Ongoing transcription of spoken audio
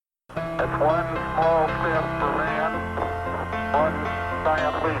It's one small step for man, one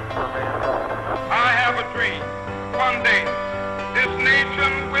giant leap for mankind. I have a dream. One day, this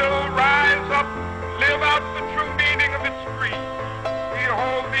nation will rise up, live out the true meaning of its creed. We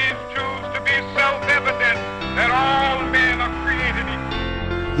hold these truths to be self-evident that all men are created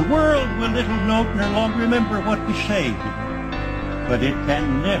equal. The world will no longer remember what we say, but it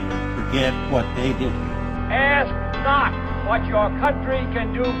can never forget what they did. Ask not what your country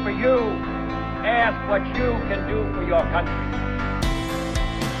can do for you. Ask what you can do for your country.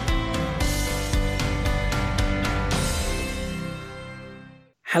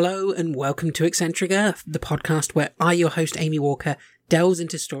 Hello and welcome to Eccentric Earth, the podcast where I, your host Amy Walker, delves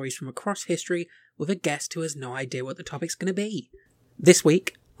into stories from across history with a guest who has no idea what the topic's going to be. This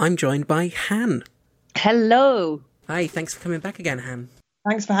week, I'm joined by Han. Hello. Hi, thanks for coming back again, Han.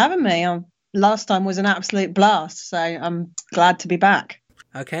 Thanks for having me. Last time was an absolute blast, so I'm glad to be back.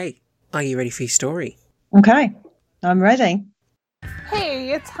 Okay, are you ready for your story? Okay, I'm ready.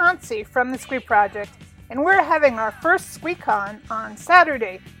 Hey, it's Hansi from the Squeak Project, and we're having our first SqueakCon on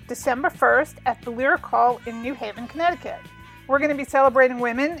Saturday, December 1st at the Lyric Hall in New Haven, Connecticut. We're going to be celebrating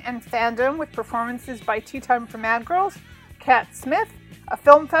women and fandom with performances by Tea Time for Mad Girls, Cat Smith, a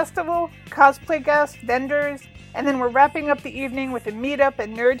film festival, cosplay guests, vendors, and then we're wrapping up the evening with a meetup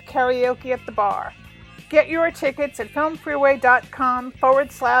and nerd karaoke at the bar. Get your tickets at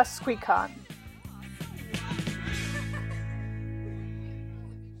filmfreeway.com/SqueakCon.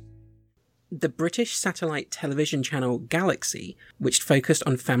 The British satellite television channel Galaxy, which focused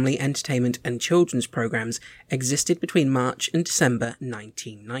on family entertainment and children's programmes, existed between March and December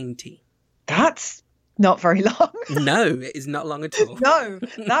 1990. That's not very long. No, it is not long at all. No,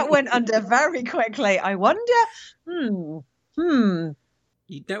 that went under very quickly. I wonder, You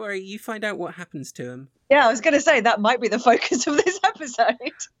don't worry, you find out what happens to him. Yeah, I was going to say that might be the focus of this episode.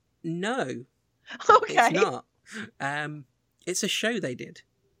 No. Okay. It's not. It's a show they did.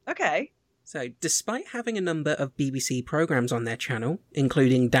 Okay. So, despite having a number of BBC programmes on their channel,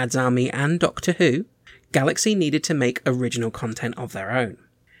 including Dad's Army and Doctor Who, Galaxy needed to make original content of their own.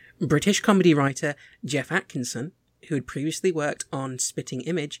 British comedy writer Jeff Atkinson, who had previously worked on Spitting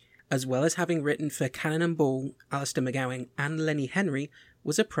Image, as well as having written for Cannon and Ball, Alistair McGowan and Lenny Henry,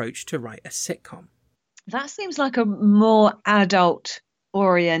 was approached to write a sitcom. That seems like a more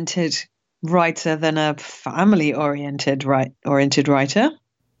adult-oriented writer than a family-oriented writer.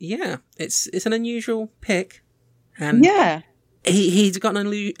 Yeah, it's an unusual pick. And yeah. He's got an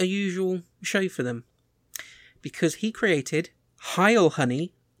unusual show for them. Because he created Heil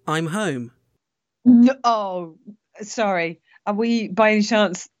Honey, I'm Home. No, oh, sorry. Are we by any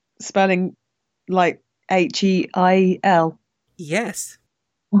chance spelling like Heil? Yes.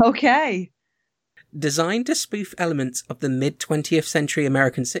 Okay. Designed to spoof elements of the mid-20th century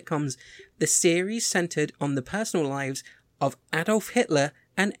American sitcoms, the series centred on the personal lives of Adolf Hitler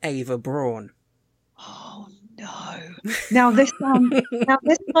and Eva Braun. Oh no! Now this one.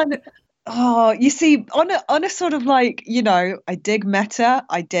 Oh, you see, on a sort of like, I dig meta,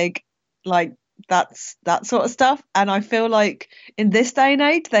 I dig like that sort of stuff, and I feel like in this day and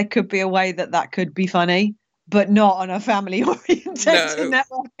age there could be a way that could be funny, but not on a family oriented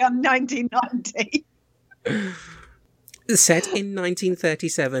network in 1990. Set in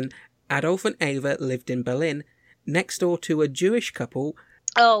 1937, Adolf and Eva lived in Berlin, next door to a Jewish couple.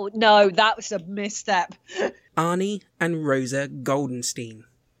 Oh no, that was a misstep. Arnie and Rosa Goldenstein.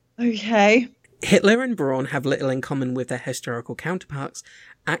 Okay. Hitler and Braun have little in common with their historical counterparts,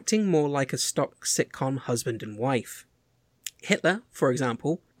 acting more like a stock sitcom husband and wife. Hitler, for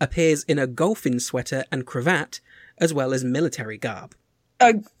example, appears in a golfing sweater and cravat, as well as military garb.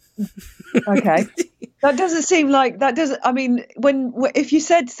 Okay. That doesn't seem like that. Doesn't. I mean, if you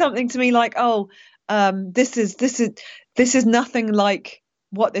said something to me like, this is nothing like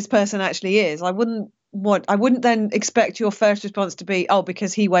what this person actually is, I wouldn't then expect your first response to be,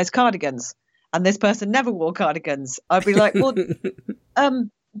 because he wears cardigans and this person never wore cardigans. I'd be like, well,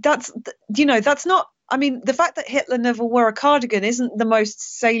 that's not, I mean, the fact that Hitler never wore a cardigan isn't the most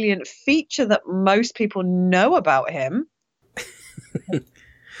salient feature that most people know about him.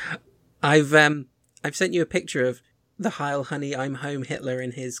 I've sent you a picture of the Heil Honey, I'm Home Hitler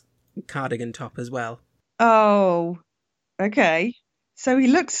in his cardigan top as well. Oh, okay. So he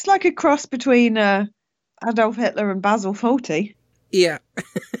looks like a cross between Adolf Hitler and Basil Fawlty. Yeah.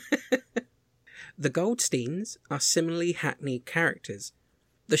 The Goldsteins are similarly hackneyed characters.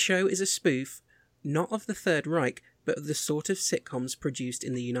 The show is a spoof, not of the Third Reich, but of the sort of sitcoms produced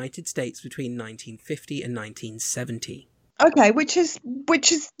in the United States between 1950 and 1970. Okay, which is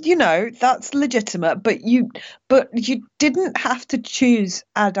that's legitimate, but you didn't have to choose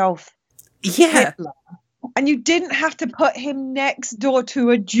Adolf Yeah. Hitler. And you didn't have to put him next door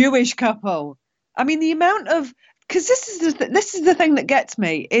to a Jewish couple. I mean, the amount of... Because this is the thing that gets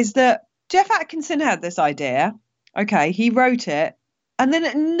me, is that Jeff Atkinson had this idea. Okay, he wrote it. And then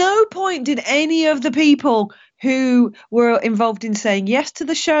at no point did any of the people who were involved in saying yes to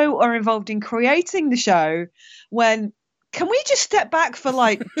the show or involved in creating the show can we just step back for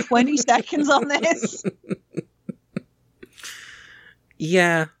like 20 seconds on this?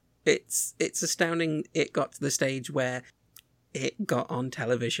 Yeah, it's astounding it got to the stage where it got on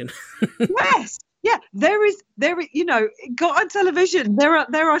television. Yes. Yeah, there is, it got on television. There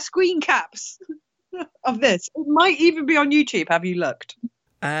are screen caps of this. It might even be on YouTube. Have you looked?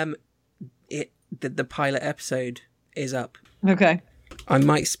 The pilot episode is up. Okay. I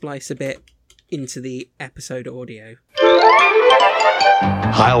might splice a bit into the episode audio.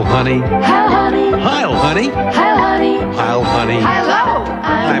 Heil, honey. Heil, honey. Heil, honey. Heil, honey. Heil, honey. Hello.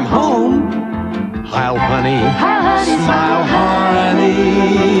 I'm home. Heil, honey. Heil, honey. Smile, honey.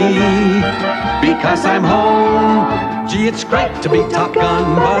 Because I'm home. Gee, it's great to be Top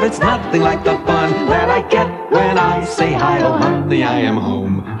Gun, but it's nothing like the fun that I get when I say Heil, honey, I am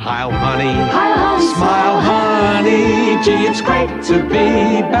home. Heil, honey. Heil, honey. Smile, honey. Gee, it's great to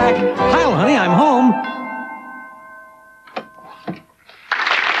be back. Heil, honey, I'm home.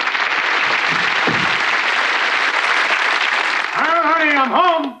 Heil, honey, I'm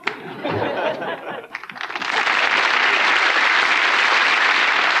home.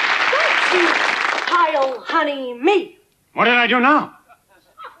 Heil, honey, me. What did I do now?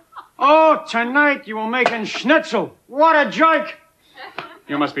 Oh, tonight you were making schnitzel. What a jerk.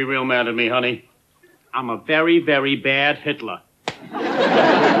 You must be real mad at me, honey. I'm a very, very bad Hitler.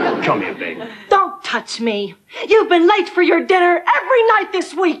 Come here, babe. Don't touch me. You've been late for your dinner every night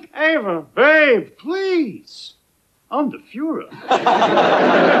this week. Ava, babe, please. I'm the Fuhrer.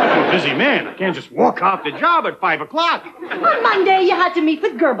 I'm a busy man. I can't just walk off the job at 5 o'clock. On Monday, you had to meet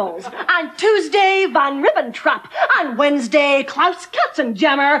with Goebbels. On Tuesday, von Ribbentrop. On Wednesday, Klaus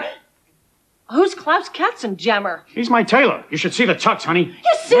Katzenjammer. Who's Klaus Katzenjammer? He's my tailor. You should see the tux, honey.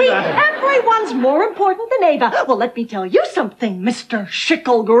 You see, everyone's more important than Ava. Well, let me tell you something, Mr.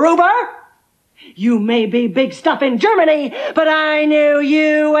 Schickelgruber. You may be big stuff in Germany, but I knew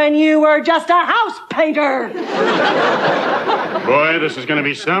you when you were just a house painter. Boy, this is going to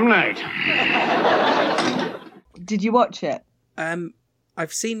be some night. Did you watch it?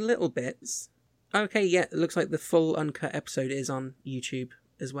 I've seen little bits. Okay, yeah, it looks like the full uncut episode is on YouTube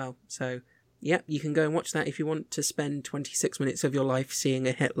as well. So, yeah, you can go and watch that if you want to spend 26 minutes of your life seeing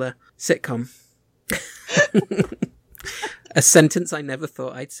a Hitler sitcom. A sentence I never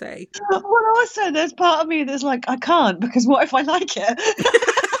thought I'd say. Well, also, there's part of me that's like, I can't, because what if I like it?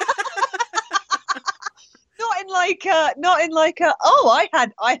 Not in like a, I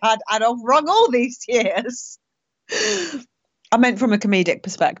had Adolf wrong all these years. I meant from a comedic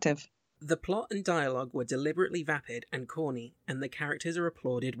perspective. The plot and dialogue were deliberately vapid and corny, and the characters are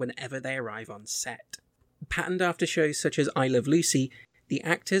applauded whenever they arrive on set. Patterned after shows such as I Love Lucy, the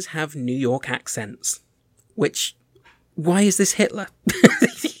actors have New York accents. Which, why is this Hitler?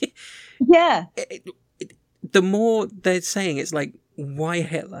 Yeah. The more they're saying, it's like, why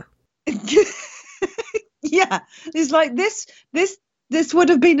Hitler? Yeah. It's like, this would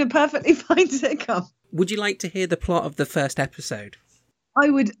have been a perfectly fine sitcom. Would you like to hear the plot of the first episode? I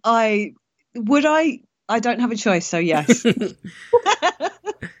would. I don't have a choice, so yes.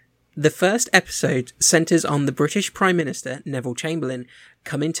 The first episode centres on the British Prime Minister, Neville Chamberlain,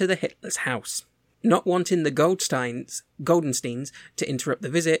 coming to the Hitler's house. Not wanting the Goldensteins to interrupt the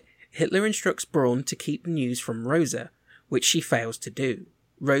visit, Hitler instructs Braun to keep news from Rosa, which she fails to do.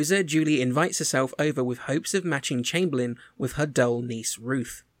 Rosa duly invites herself over with hopes of matching Chamberlain with her dull niece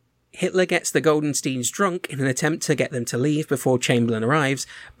Ruth. Hitler gets the Goldensteins drunk in an attempt to get them to leave before Chamberlain arrives,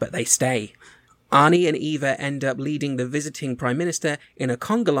 but they stay. Arnie and Eva end up leading the visiting Prime Minister in a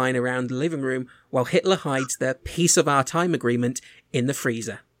conga line around the living room while Hitler hides the Peace of Our Time agreement in the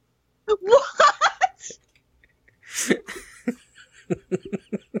freezer. What?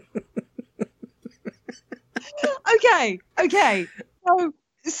 Okay.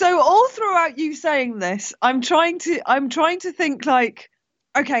 So all throughout you saying this, I'm trying to think like,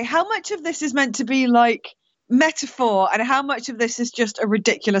 okay, how much of this is meant to be like metaphor and how much of this is just a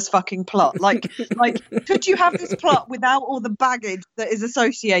ridiculous fucking plot? Like could you have this plot without all the baggage that is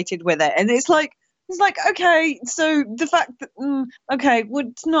associated with it? And it's like, okay, so the fact that, okay, well,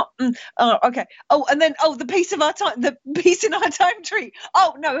 it's not, okay. Oh, and then, the peace of our time, the peace in our time tree.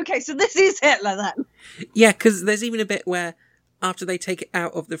 Oh, no, okay, so this is Hitler then. Yeah, because there's even a bit where after they take it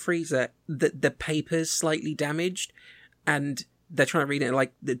out of the freezer, the paper's slightly damaged and they're trying to read it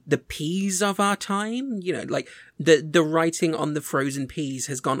like the peas of our time, you know, like the writing on the frozen peas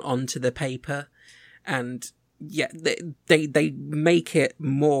has gone onto the paper, and yeah, they make it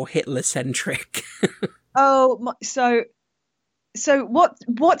more Hitler centric. So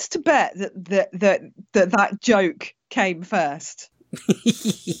what's to bet that joke came first?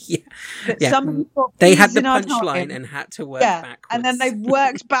 They had the punchline and had to work backwards. And then they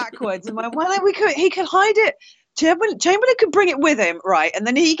worked backwards and went, well, he could hide it. Chamberlain could bring it with him, right? And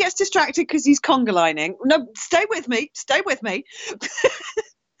then he gets distracted because he's conga lining. No, stay with me.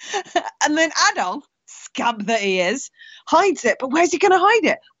 And then Adolf, scab that he is, hides it. But where's he going to hide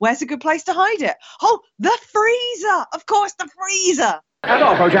it? Where's a good place to hide it? Oh, the freezer! Of course, the freezer!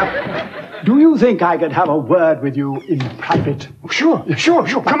 Adolf, old chap, do you think I could have a word with you in private? Sure.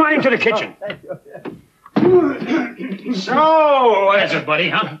 Come on into the kitchen. So, what is it, buddy,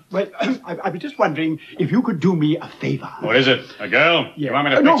 huh? Well, I was just wondering if you could do me a favor. What is it? A girl? Yeah. You want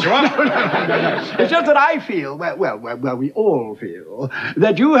me to fix you up? No. It's just that I feel, well, we all feel,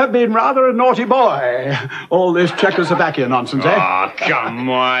 that you have been rather a naughty boy. All this Czechoslovakia nonsense, eh? Oh, come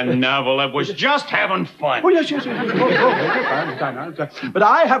on, Neville. It was just having fun. Oh, yes. But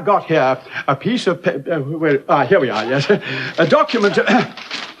I have got here a piece of... here we are, yes. A document...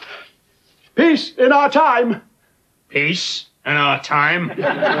 Peace in our time. Peace in our time?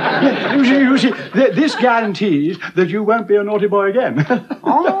 You see, this guarantees that you won't be a naughty boy again.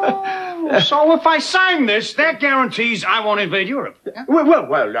 So if I sign this, that guarantees I won't invade Europe.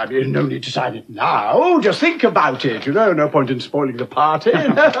 Well, I mean, no need to sign it now. Just think about it, you know. No point in spoiling the party.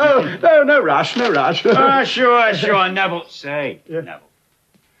 No rush. Sure, Neville. Say, Neville,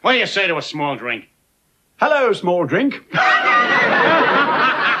 what do you say to a small drink? Hello, small drink.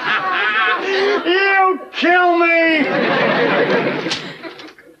 You kill me!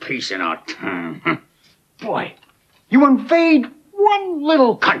 Peace in our time. Boy, you invade one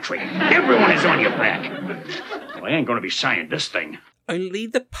little country. Everyone is on your back. Well, I ain't going to be signing this thing. Only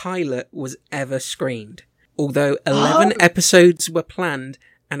the pilot was ever screened, although 11 episodes were planned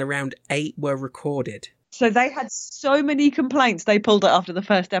and around 8 were recorded. So they had so many complaints they pulled it after the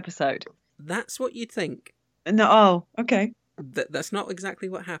first episode. That's what you'd think. No, oh, okay. That's not exactly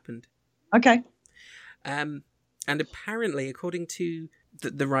what happened. Okay. And apparently, according to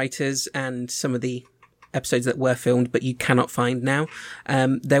the writers and some of the episodes that were filmed, but you cannot find now,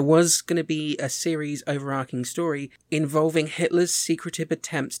 there was going to be a series overarching story involving Hitler's secretive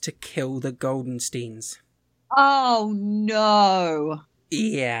attempts to kill the Goldensteins. Oh, no.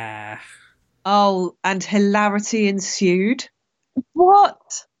 Yeah. Oh, and hilarity ensued.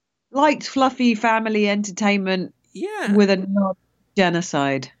 What? Light, fluffy family entertainment with a nod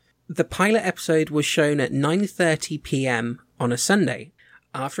genocide. The pilot episode was shown at 9:30 p.m. on a Sunday,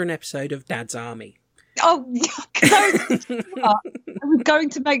 after an episode of Dad's Army. Oh, I was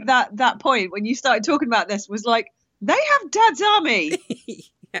going to make that point when you started talking about this, was like, they have Dad's Army.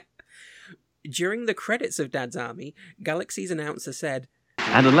 Yeah. During the credits of Dad's Army, Galaxy's announcer said,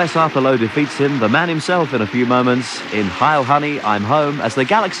 and unless Arthur Lowe defeats him, the man himself in a few moments in Heil Honey, I'm Home, as the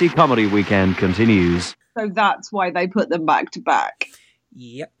Galaxy Comedy Weekend continues. So that's why they put them back to back.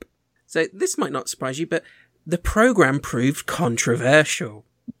 Yep. So this might not surprise you, but the programme proved controversial.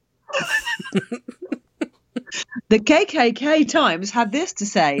 The KKK Times had this to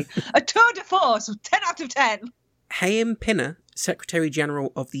say, a tour de force of 10 out of 10. Haim Pinner,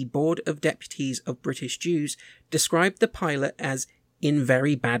 Secretary-General of the Board of Deputies of British Jews, described the pilot as in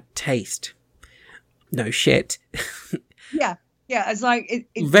very bad taste. No shit. Yeah, it's like...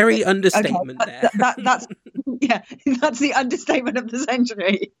 Very understatement there. That's the understatement of the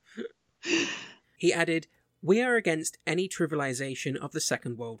century. He added, we are against any trivialization of the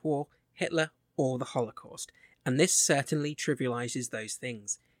Second World War, Hitler, or the Holocaust, and this certainly trivializes those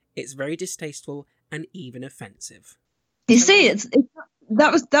things. It's very distasteful and even offensive. You see,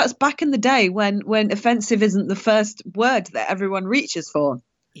 that's back in the day when offensive isn't the first word that everyone reaches for.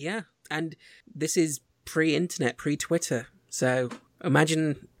 Yeah, and this is pre-internet, pre-Twitter, so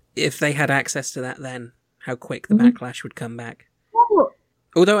imagine if they had access to that then, how quick the backlash would come back.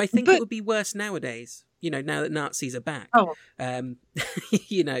 Although I think it would be worse nowadays, now that Nazis are back. Oh.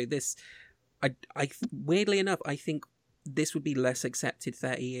 This, I weirdly enough, I think this would be less accepted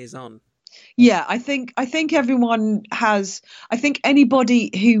 30 years on. Yeah, I think everyone has. I think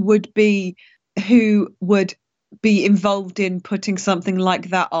anybody who would be involved in putting something like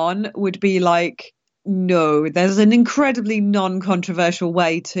that on would be like, no, there's an incredibly non-controversial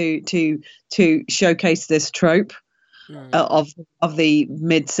way to showcase this trope of the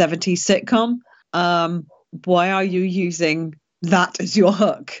mid-70s sitcom. Why are you using that as your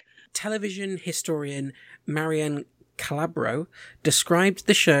hook? Television historian Marianne Calabro described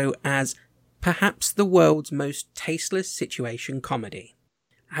the show as perhaps the world's most tasteless situation comedy.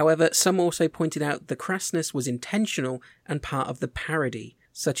 However, some also pointed out the crassness was intentional and part of the parody,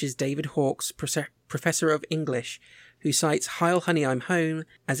 such as David Hawkes, professor of English, who cites Heil Honey, I'm Home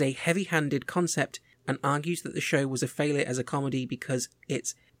as a heavy-handed concept and argues that the show was a failure as a comedy because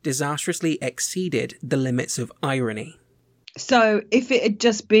it's disastrously exceeded the limits of irony. So if it had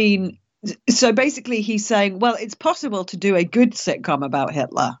just been... So basically he's saying, well, it's possible to do a good sitcom about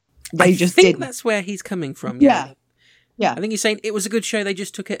Hitler. I think that's where he's coming from. Yeah. I think he's saying it was a good show, they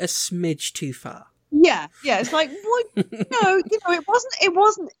just took it a smidge too far. Yeah. It's like, what? No,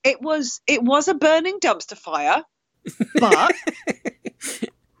 it was a burning dumpster fire, but...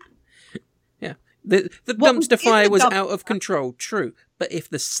 Yeah. The dumpster fire was out of control, true. But if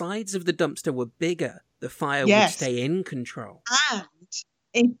the sides of the dumpster were bigger, the fire would stay in control.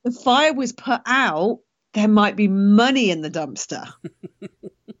 And if the fire was put out, there might be money in the dumpster.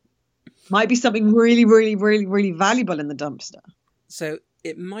 Might be something really, really, really, really valuable in the dumpster. So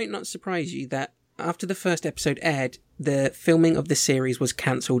it might not surprise you that after the first episode aired, the filming of the series was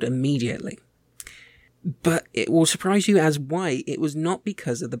cancelled immediately. But it will surprise you as why it was not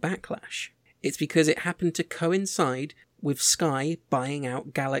because of the backlash. It's because it happened to coincide with Sky buying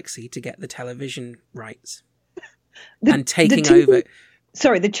out Galaxy to get the television rights. And taking over...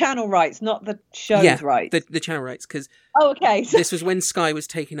 Sorry, the channel rights, not the show's rights. The channel rights, because okay. This was when Sky was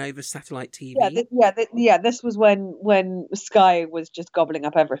taking over satellite TV. This was when Sky was just gobbling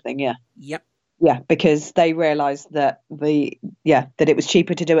up everything. Yeah. Yep. Yeah, because they realised that that it was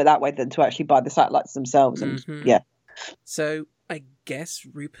cheaper to do it that way than to actually buy the satellites themselves. And So I guess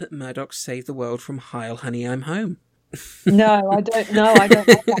Rupert Murdoch saved the world from Heil Honey, I'm Home. No, I don't know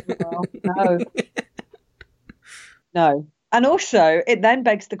that. No. And also, it then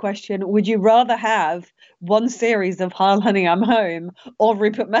begs the question, would you rather have one series of Heil Honey, I'm Home or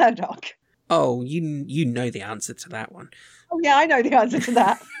Rupert Murdoch? Oh, you know the answer to that one. Oh, yeah, I know the answer to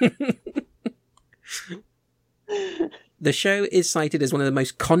that. The show is cited as one of the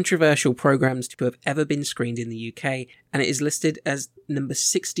most controversial programmes to have ever been screened in the UK, and it is listed as number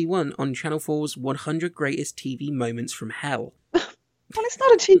 61 on Channel 4's 100 Greatest TV Moments from Hell. Well, it's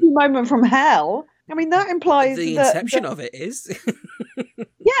not a TV moment from hell. I mean, that implies the inception of it is.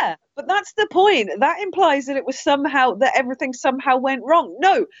 Yeah, but that's the point. That implies that it was that everything somehow went wrong.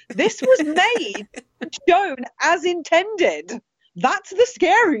 No, this was made and shown as intended. That's the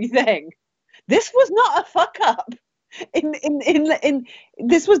scary thing. This was not a fuck up.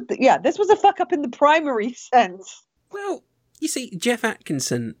 This was a fuck up in the primary sense. Well, you see, Jeff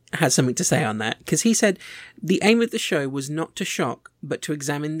Atkinson has something to say on that, because he said the aim of the show was not to shock, but to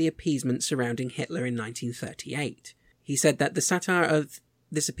examine the appeasement surrounding Hitler in 1938. He said that the satire of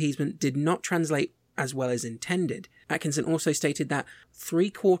this appeasement did not translate as well as intended. Atkinson also stated that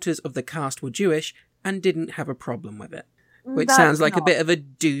 3/4 of the cast were Jewish and didn't have a problem with it. Which sounds like a bit of a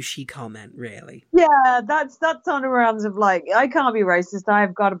douchey comment, really. Yeah, that's on the rounds of like, I can't be racist,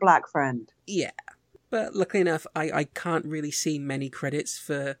 I've got a black friend. Yeah. But luckily enough, I can't really see many credits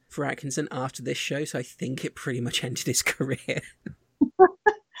for Atkinson after this show, so I think it pretty much ended his career.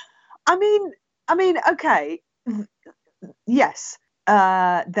 I mean, okay, yes,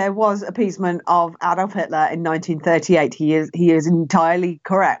 there was appeasement of Adolf Hitler in 1938. He is entirely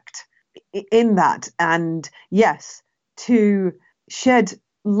correct in that, and yes, to shed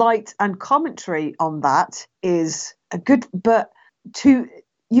light and commentary on that is a good, but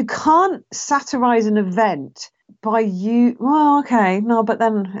you can't satirize an event by it's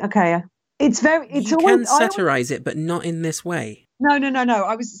can satirize it, but not in this way. No.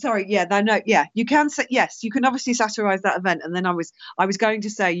 I was sorry. Yeah, yeah. You can say yes. You can obviously satirize that event, and then I was going to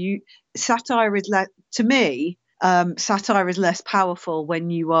say satire is satire is less powerful when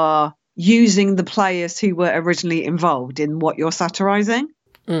you are using the players who were originally involved in what you're satirizing.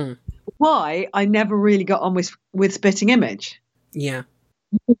 Why I never really got on with Spitting Image. Yeah.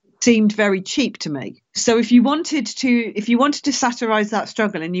 It seemed very cheap to me. So if you wanted to satirize that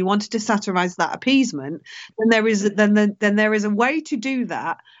struggle and you wanted to satirize that appeasement, then there is a way to do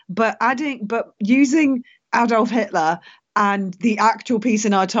that, but using Adolf Hitler and the actual Peace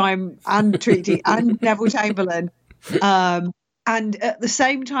in Our Time and Treaty and Neville Chamberlain, and at the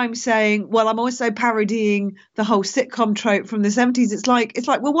same time saying, well, I'm also parodying the whole sitcom trope from the 70s. It's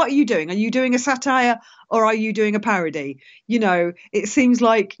like, well, what are you doing? Are you doing a satire or are you doing a parody? You know, it seems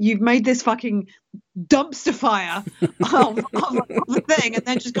like you've made this fucking dumpster fire of a thing and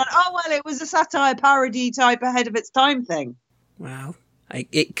then just gone, oh, well, it was a satire parody type ahead of its time thing. Wow.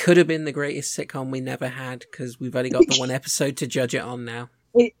 It could have been the greatest sitcom we never had because we've only got the one episode to judge it on now.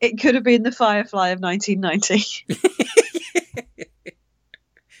 It could have been The Firefly of 1990.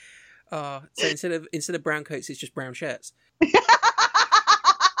 Oh, so instead of brown coats, it's just brown shirts.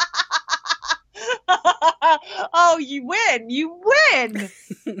 Oh, you win! You win!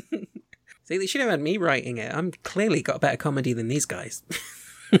 See, they should have had me writing it. I'm clearly got a better comedy than these guys.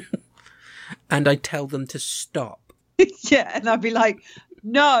 And I'd tell them to stop. Yeah, and I'd be like,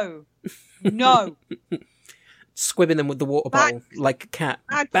 no. Squibbing them with the water bottle like a cat.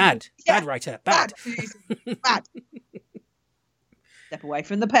 Bad writer. Bad. Step away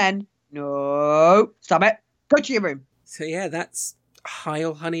from the pen. No. Stop it. Go to your room. So yeah, that's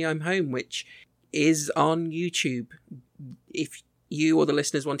Heil Honey, I'm Home, which is on YouTube. If you or the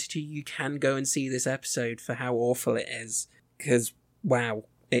listeners wanted to, you can go and see this episode for how awful it is. Because, wow,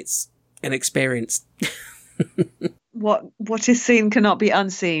 it's an experience. What is seen cannot be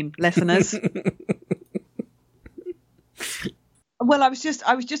unseen, listeners. Well, I was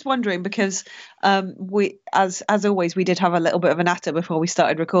just wondering because we, as always, we did have a little bit of a natter before we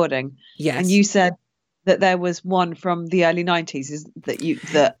started recording. Yes. And you said that there was one from the early 90s that you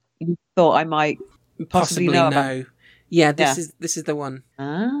thought I might possibly know about. Yeah, this is the one.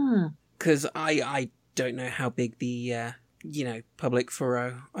 Ah. Because I don't know how big the public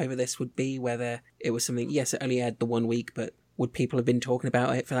furore over this would be, whether it was something, yes, it only aired the 1 week, but would people have been talking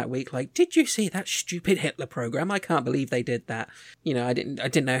about it for that week? Like, did you see that stupid Hitler program? I can't believe they did that. I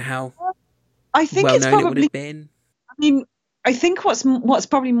didn't know how I think well it's known probably, it would have been. I mean, I think what's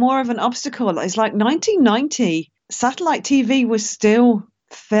probably more of an obstacle is like 1990, satellite TV was still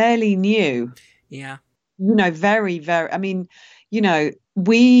fairly new. Yeah. Very, very, I mean,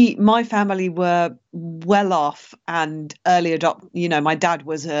 my family were well off and early my dad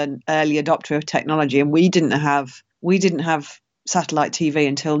was an early adopter of technology, and we didn't have satellite TV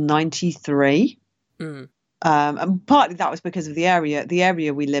until 93. And partly that was because of the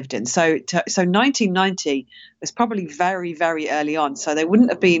area we lived in. So 1990 was probably very, very early on. So there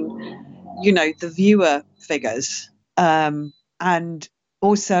wouldn't have been, the viewer figures. And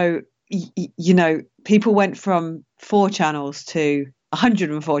also, people went from 4 channels to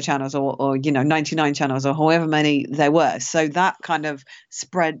 104 channels or 99 channels or however many there were. So that kind of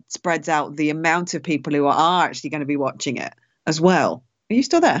spreads out the amount of people who are actually going to be watching it as well. Are you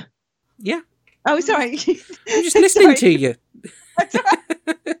still there? Yeah. Oh, sorry. I'm just listening to you.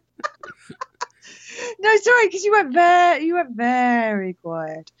 No, sorry, because you went very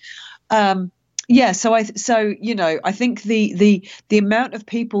quiet. Yeah, so I think the amount of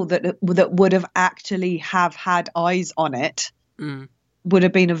people that would have actually have had eyes on it would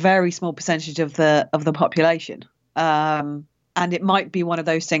have been a very small percentage of the population. And it might be one of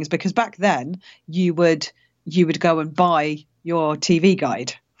those things because back then you would go and buy your TV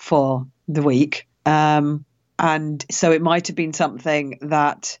guide for the week. And so it might have been something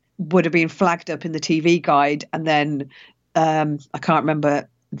that would have been flagged up in the TV guide, and then I can't remember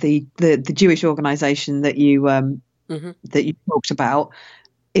the Jewish organization that you talked about.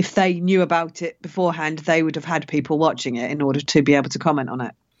 If they knew about it beforehand, they would have had people watching it in order to be able to comment on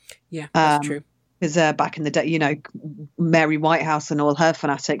it. Yeah, that's true. Because back in the day, Mary Whitehouse and all her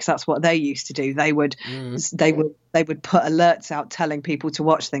fanatics, that's what they used to do. They would they would put alerts out telling people to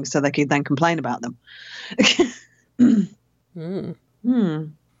watch things so they could then complain about them. It's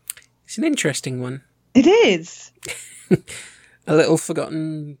an interesting one. It is. A little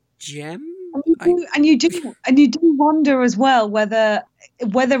forgotten gem. And you do wonder as well whether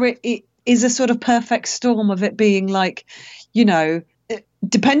it is a sort of perfect storm of it being like,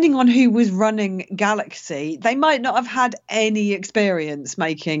 depending on who was running Galaxy, they might not have had any experience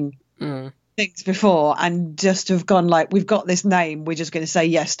making things before and just have gone like, we've got this name, we're just going to say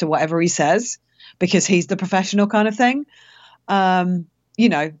yes to whatever he says because he's the professional kind of thing.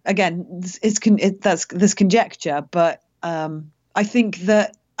 Again, there's conjecture, but I think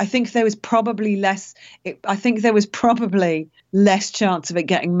there was probably less. I think there was probably less chance of it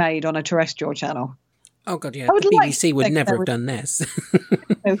getting made on a terrestrial channel. Oh God, yeah. The BBC would never have done this.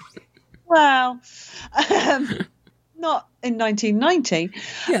 Well, not in 1990.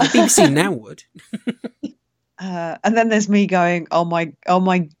 Yeah, the BBC now would. And then there's me going, oh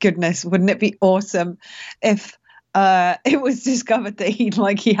my goodness, wouldn't it be awesome if it was discovered that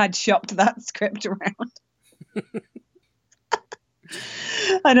he had shopped that script around.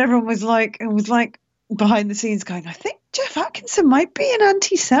 And everyone was like behind the scenes going, I think Jeff Atkinson might be an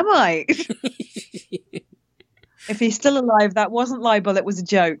anti-Semite. If he's still alive, that wasn't libel, it was a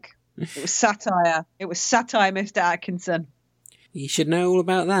joke. It was satire. It was satire, Mr. Atkinson. You should know all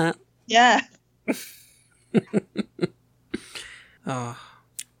about that. Yeah. Oh,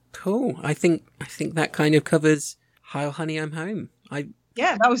 cool. I think that kind of covers Heil Honey, I'm Home.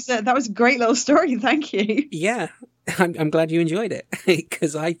 Yeah, that was a great little story. Thank you. Yeah. I'm glad you enjoyed it,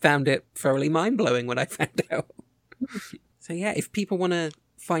 because I found it thoroughly mind-blowing when I found out. So yeah, if people want to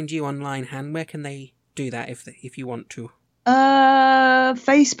find you online, Han, where can they do that if you want to?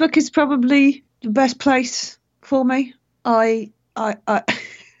 Facebook is probably the best place for me. I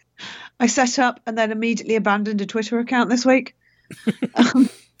set up and then immediately abandoned a Twitter account this week.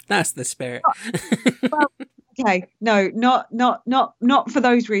 That's the spirit. Well, okay, no, not for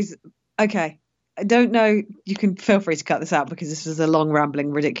those reasons. Okay, I don't know. You can feel free to cut this out because this is a long, rambling,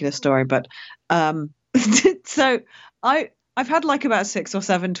 ridiculous story. But so I've had like about 6 or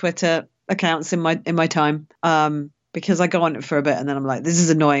 7 Twitter accounts in my time. Because I go on it for a bit and then I'm like, this is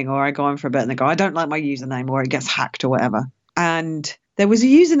annoying, or I go on for a bit and I go, I don't like my username, or it gets hacked or whatever. And there was a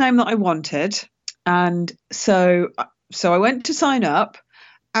username that I wanted, and so I went to sign up,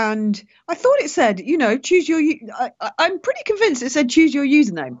 and I thought it said, choose your. I'm pretty convinced it said choose your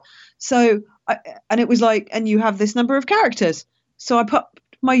username. So and it was like, and you have this number of characters. So I put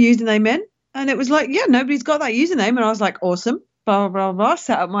my username in, and it was like, yeah, nobody's got that username, and I was like, awesome, blah blah blah blah.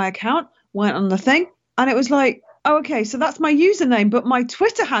 Set up my account, went on the thing, and it was like, oh, okay, so that's my username, but my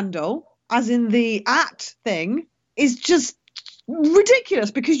Twitter handle, as in the @ thing, is just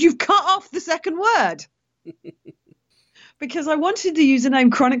ridiculous because you've cut off the second word. Because I wanted the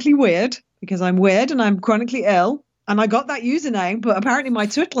username Chronically Weird, because I'm weird and I'm chronically ill, and I got that username, but apparently my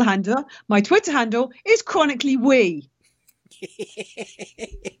Twitter handle is Chronically Wee.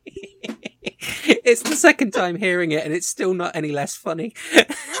 It's the second time hearing it, and it's still not any less funny.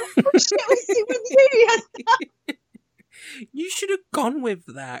 You should have gone with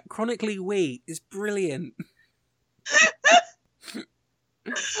that. Chronically Wee is brilliant. I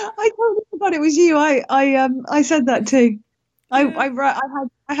totally forgot it was you. I said that too. I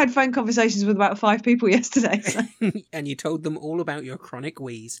had phone conversations with about 5 people yesterday. So. And you told them all about your chronic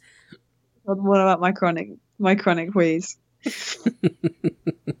wheeze. Told them all about my chronic wheeze.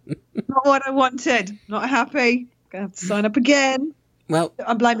 Not what I wanted. Not happy. Gonna have to sign up again. Well,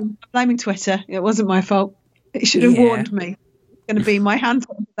 I'm blaming Twitter. It wasn't my fault. It should have warned me. It's going to be my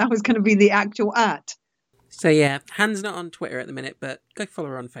handle. That was going to be the actual @. So yeah, Han's not on Twitter at the minute, but go follow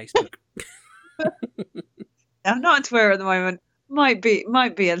her on Facebook. I'm not on Twitter at the moment. Might be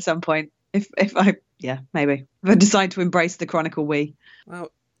at some point. If I decide to embrace the Chronicle Wii.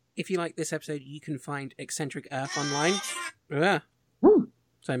 Well, if you like this episode, you can find Eccentric Earth online.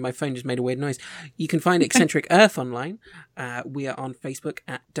 So my phone just made a weird noise. You can find Eccentric Earth online. We are on Facebook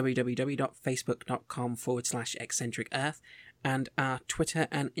at www.facebook.com/Eccentric Earth. And our Twitter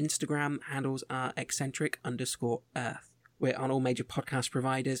and Instagram handles are eccentric_Earth. We're on all major podcast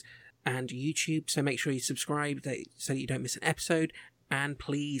providers and YouTube, so make sure you subscribe so that you don't miss an episode. And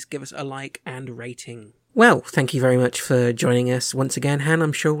please give us a like and rating. Well, thank you very much for joining us once again, Han.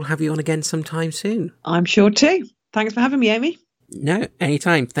 I'm sure we'll have you on again sometime soon. I'm sure too. Thanks for having me, Amy. No,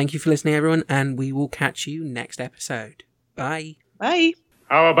 anytime. Thank you for listening, everyone, and we will catch you next episode. Bye. Bye.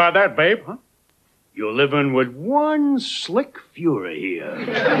 How about that, babe? Huh? You're living with one slick fury here.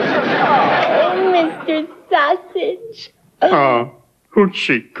 Oh, Mr. Sausage. Oh,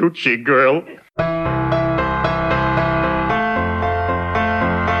 hoochie coochie girl.